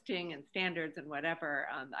testing and standards and whatever.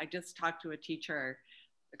 I just talked to a teacher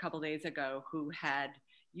a couple of days ago who had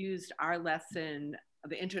used our lesson,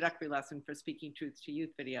 the introductory lesson for Speaking Truth to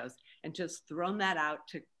Youth videos, and just thrown that out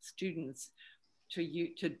to students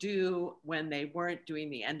to do when they weren't doing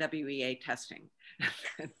the NWEA testing,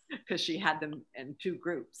 because she had them in 2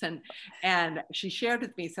 groups. And she shared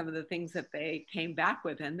with me some of the things that they came back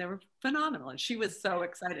with, and they were phenomenal. And she was so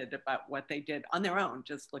excited about what they did on their own,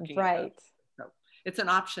 just looking at it. So it's an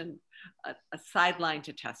option, a sideline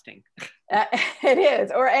to testing. It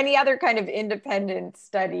is, or any other kind of independent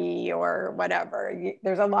study or whatever.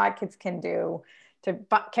 There's a lot kids can do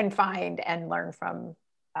can find and learn from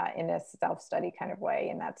in a self-study kind of way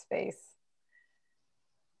in that space.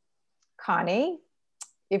 Connie,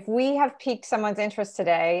 if we have piqued someone's interest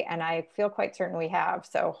today, and I feel quite certain we have,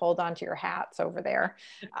 so hold on to your hats over there.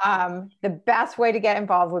 The best way to get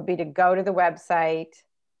involved would be to go to the website,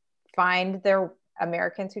 find their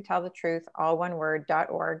Americans Who Tell the Truth, all one word,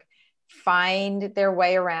 .org, find their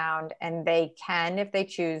way around, and they can, if they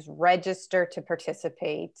choose, register to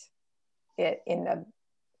participate in the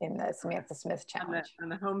Samantha Smith Challenge. On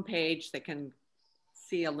the homepage, they can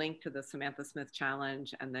see a link to the Samantha Smith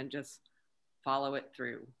Challenge and then just follow it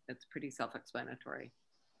through. It's pretty self-explanatory.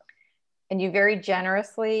 And you very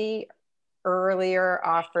generously earlier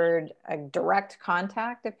offered a direct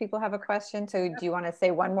contact if people have a question. So do you want to say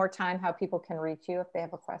one more time how people can reach you if they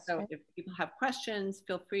have a question? So if people have questions,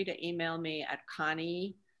 feel free to email me at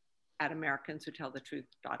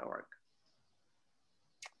connie@americanswhotellthetruth.org.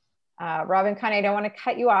 Robin, Connie, I don't want to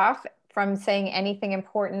cut you off from saying anything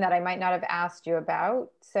important that I might not have asked you about.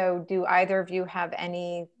 So do either of you have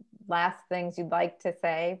any last things you'd like to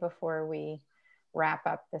say before we wrap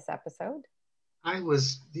up this episode?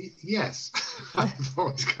 Yes, I've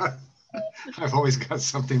always got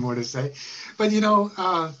something more to say. But you know,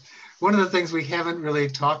 one of the things we haven't really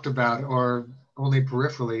talked about, or only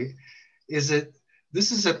peripherally, is that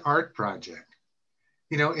this is an art project.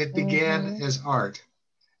 You know, it began as art,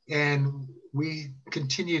 and we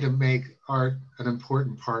continue to make art an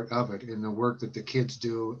important part of it in the work that the kids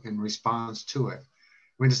do in response to it.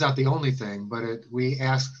 I mean, it's not the only thing, but we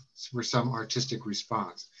ask for some artistic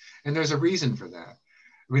response. And there's a reason for that.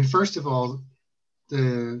 I mean, first of all,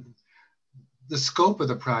 the scope of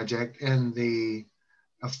the project and the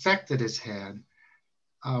effect that it's had,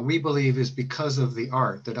 we believe is because of the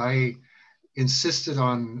art, that I insisted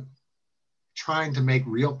on trying to make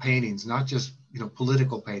real paintings, not just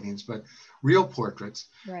political paintings, but real portraits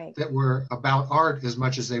that were about art as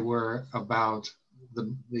much as they were about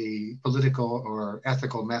the political or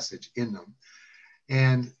ethical message in them.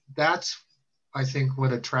 And that's, I think,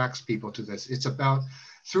 what attracts people to this. It's about,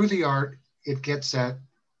 through the art, it gets at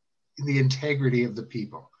the integrity of the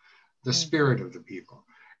people, the spirit of the people.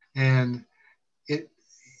 And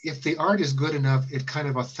if the art is good enough, it kind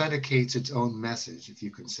of authenticates its own message, if you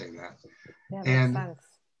can say that. Yeah, makes sense.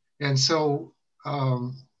 And so,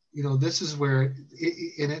 this is where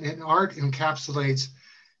and art encapsulates,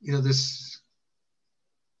 this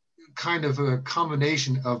kind of a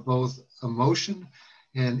combination of both emotion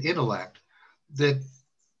and intellect that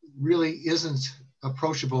really isn't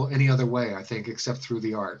approachable any other way, I think, except through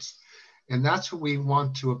the arts. And that's what we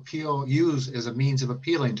want to use as a means of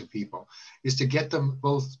appealing to people, is to get them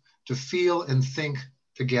both to feel and think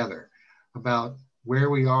together about where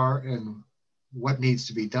we are and what needs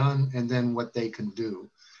to be done, and then what they can do.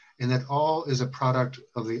 And that all is a product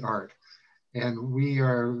of the art. And we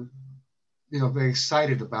are, very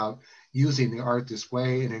excited about using the art this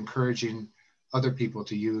way and encouraging other people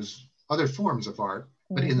to use other forms of art,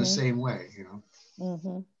 but in the same way,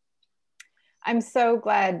 I'm so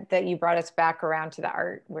glad that you brought us back around to the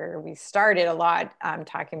art, where we started a lot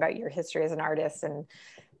talking about your history as an artist and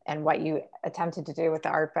what you attempted to do with the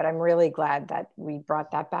art. But I'm really glad that we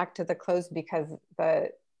brought that back to the close, because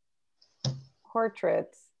the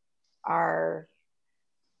portraits are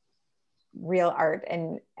real art,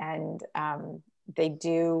 and they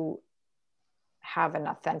do have an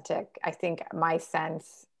authentic, I think my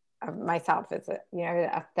sense of myself is an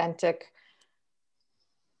authentic,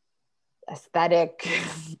 aesthetic,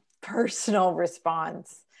 personal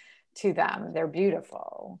response to them. They're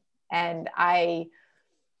beautiful. And I've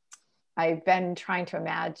been trying to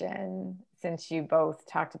imagine, since you both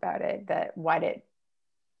talked about it, that what it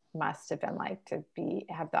must have been like to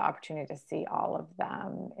have the opportunity to see all of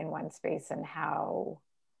them in one space, and how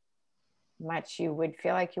much you would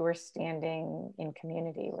feel like you were standing in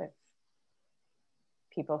community with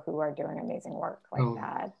people who are doing amazing work like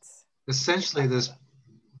that. Essentially,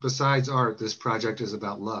 besides art, this project is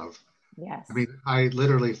about love. Yes. I mean, I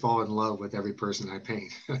literally fall in love with every person I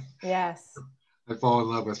paint. Yes. I fall in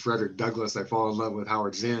love with Frederick Douglass. I fall in love with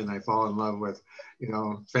Howard Zinn. I fall in love with,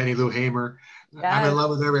 Fannie Lou Hamer. Yes. I'm in love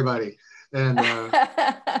with everybody. And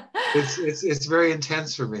it's very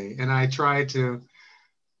intense for me. And I try to,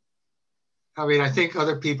 I think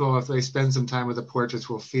other people, if they spend some time with the portraits,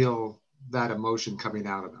 will feel that emotion coming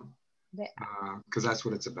out of them. Because that's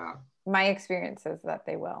what it's about. My experience is that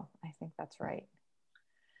they will. I think that's right.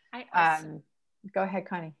 Go ahead,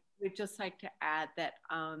 Connie. We'd just like to add that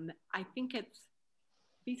I think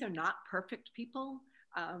these are not perfect people.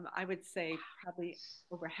 I would say probably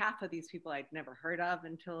over half of these people I'd never heard of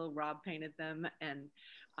until Rob painted them. And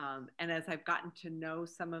as I've gotten to know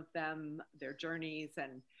some of them, their journeys,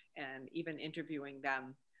 and even interviewing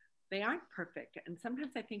them, they aren't perfect. And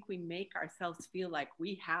sometimes I think we make ourselves feel like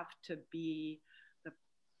we have to be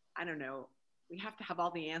we have to have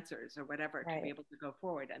all the answers or whatever to be able to go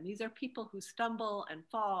forward. And these are people who stumble and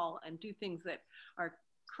fall and do things that are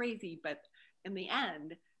crazy, but in the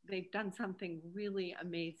end, they've done something really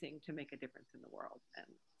amazing to make a difference in the world. And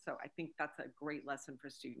so I think that's a great lesson for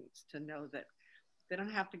students to know that they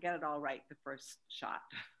don't have to get it all right the first shot.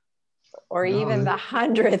 Or even the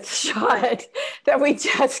 100th shot, that we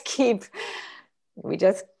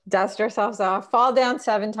just dust ourselves off, fall down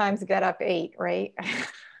 7 times, get up 8, right?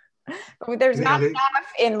 There's not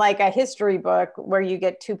enough in like a history book where you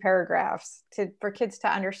get 2 paragraphs for kids to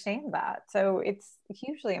understand that. So it's a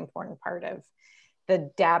hugely important part of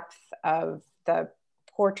the depth of the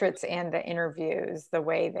portraits and the interviews, the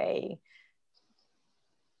way they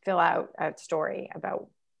fill out a story about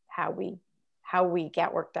how we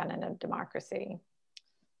get work done in a democracy.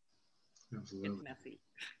 Absolutely.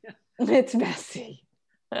 It's messy.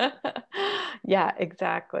 Yeah,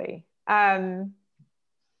 exactly.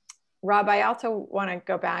 Rob, I also want to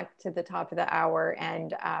go back to the top of the hour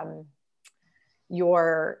and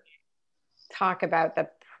your talk about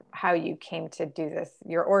how you came to do this,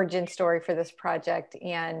 your origin story for this project.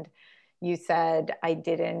 And you said, I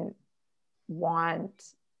didn't want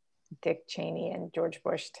Dick Cheney and George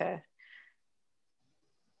Bush to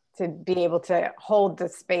be able to hold the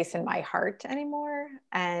space in my heart anymore.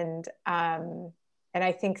 And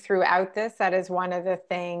I think throughout this, that is one of the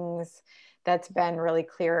things that's been really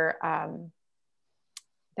clear,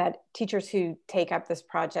 that teachers who take up this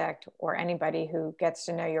project or anybody who gets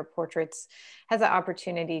to know your portraits has an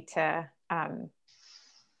opportunity to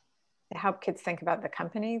help kids think about the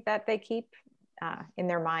company that they keep in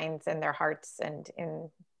their minds and their hearts and in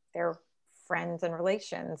their friends and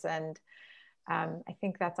relations. And I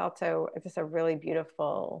think that's also just a really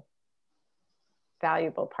beautiful,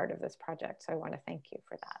 valuable part of this project. So I want to thank you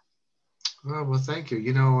for that. Well, thank you.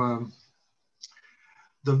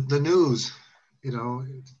 The news,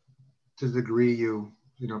 to the degree you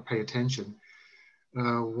pay attention,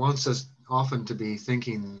 wants us often to be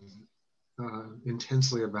thinking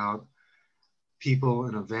intensely about people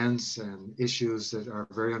and events and issues that are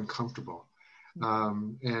very uncomfortable,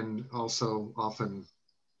 and also often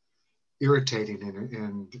irritating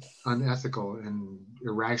and unethical and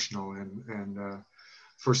irrational and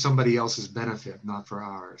for somebody else's benefit, not for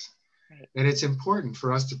ours. Right. And it's important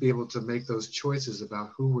for us to be able to make those choices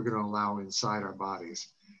about who we're going to allow inside our bodies.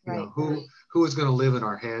 Right. Who is going to live in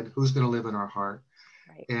our head, who's going to live in our heart,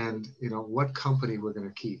 right. And what company we're going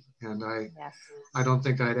to keep. And I don't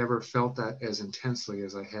think I'd ever felt that as intensely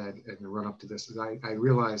as I had in the run up to this. I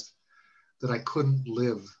realized that I couldn't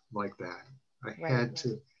live like that. I had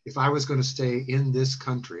to, if I was going to stay in this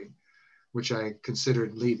country, which I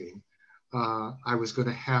considered leaving, I was going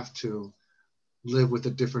to have to live with a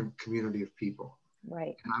different community of people.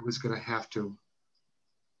 Right. And I was going to have to,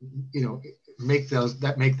 make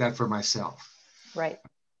that for myself. Right.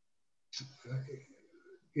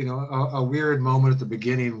 A weird moment at the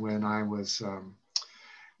beginning when I was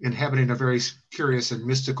inhabiting a very curious and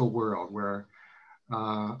mystical world where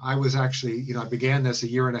I was actually, I began this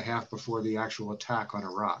 1.5 years before the actual attack on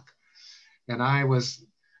Iraq. And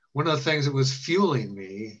one of the things that was fueling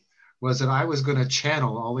me was that I was going to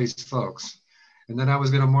channel all these folks. And then I was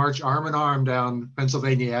going to march arm in arm down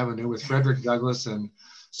Pennsylvania Avenue with Frederick Douglass and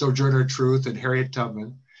Sojourner Truth and Harriet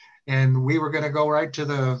Tubman. And we were going to go right to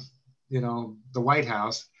the White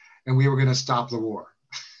House, and we were going to stop the war.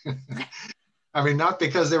 I mean, not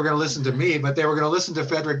because they were going to listen to me, but they were going to listen to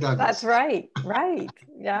Frederick Douglass. That's right. Right.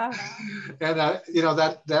 Yeah. And,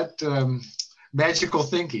 that magical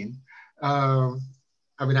thinking,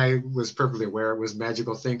 I I mean, I was perfectly aware it was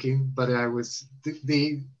magical thinking, but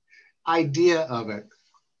the idea of it,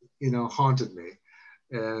 haunted me,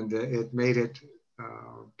 and it made it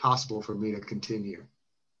possible for me to continue.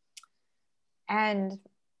 And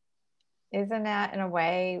isn't that, in a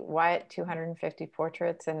way, what 250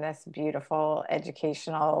 portraits in this beautiful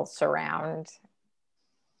educational surround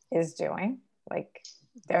is doing? Like,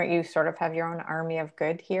 don't you sort of have your own army of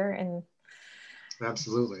good here?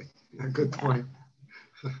 Absolutely. A good point.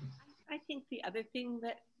 I think the other thing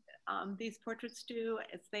that these portraits do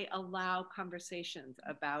is they allow conversations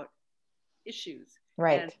about issues.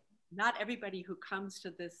 Right. And not everybody who comes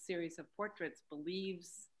to this series of portraits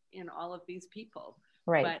believes in all of these people.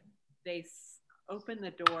 Right. But they open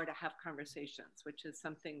the door to have conversations, which is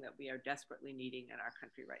something that we are desperately needing in our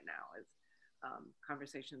country right now, is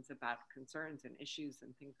conversations about concerns and issues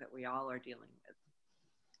and things that we all are dealing with.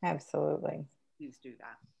 Absolutely. Please do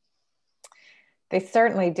that. They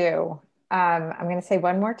certainly do. I'm going to say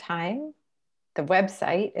one more time. The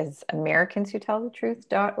website is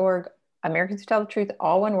americanswhotellthetruth.org, Americans Who Tell the Truth,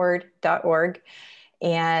 all one word.org.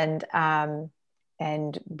 And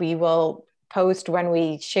we will post when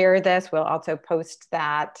we share this. We'll also post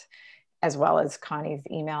that, as well as Connie's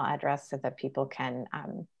email address, so that people can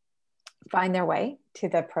find their way to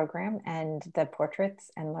the program and the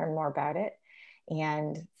portraits and learn more about it.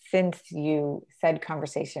 And since you said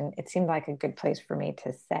conversation, it seemed like a good place for me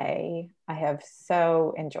to say, I have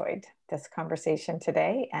so enjoyed this conversation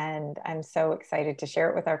today, and I'm so excited to share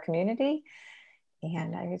it with our community.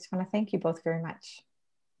 And I just want to thank you both very much.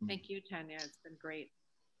 Thank you, Tanya. It's been great.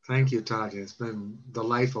 Thank you, Tanya. It's been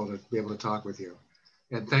delightful to be able to talk with you.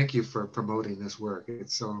 And thank you for promoting this work.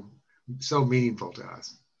 It's so meaningful to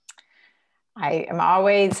us. I am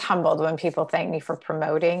always humbled when people thank me for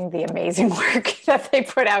promoting the amazing work that they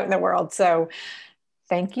put out in the world. So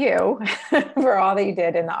thank you for all that you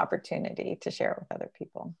did and the opportunity to share it with other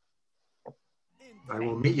people. I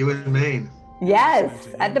will meet you in Maine. Yes,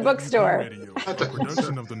 at the bookstore. Radio, a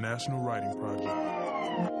production of the National Writing Project.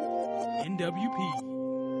 NWP.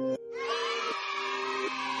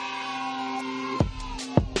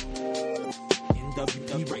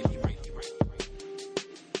 NWP Radio.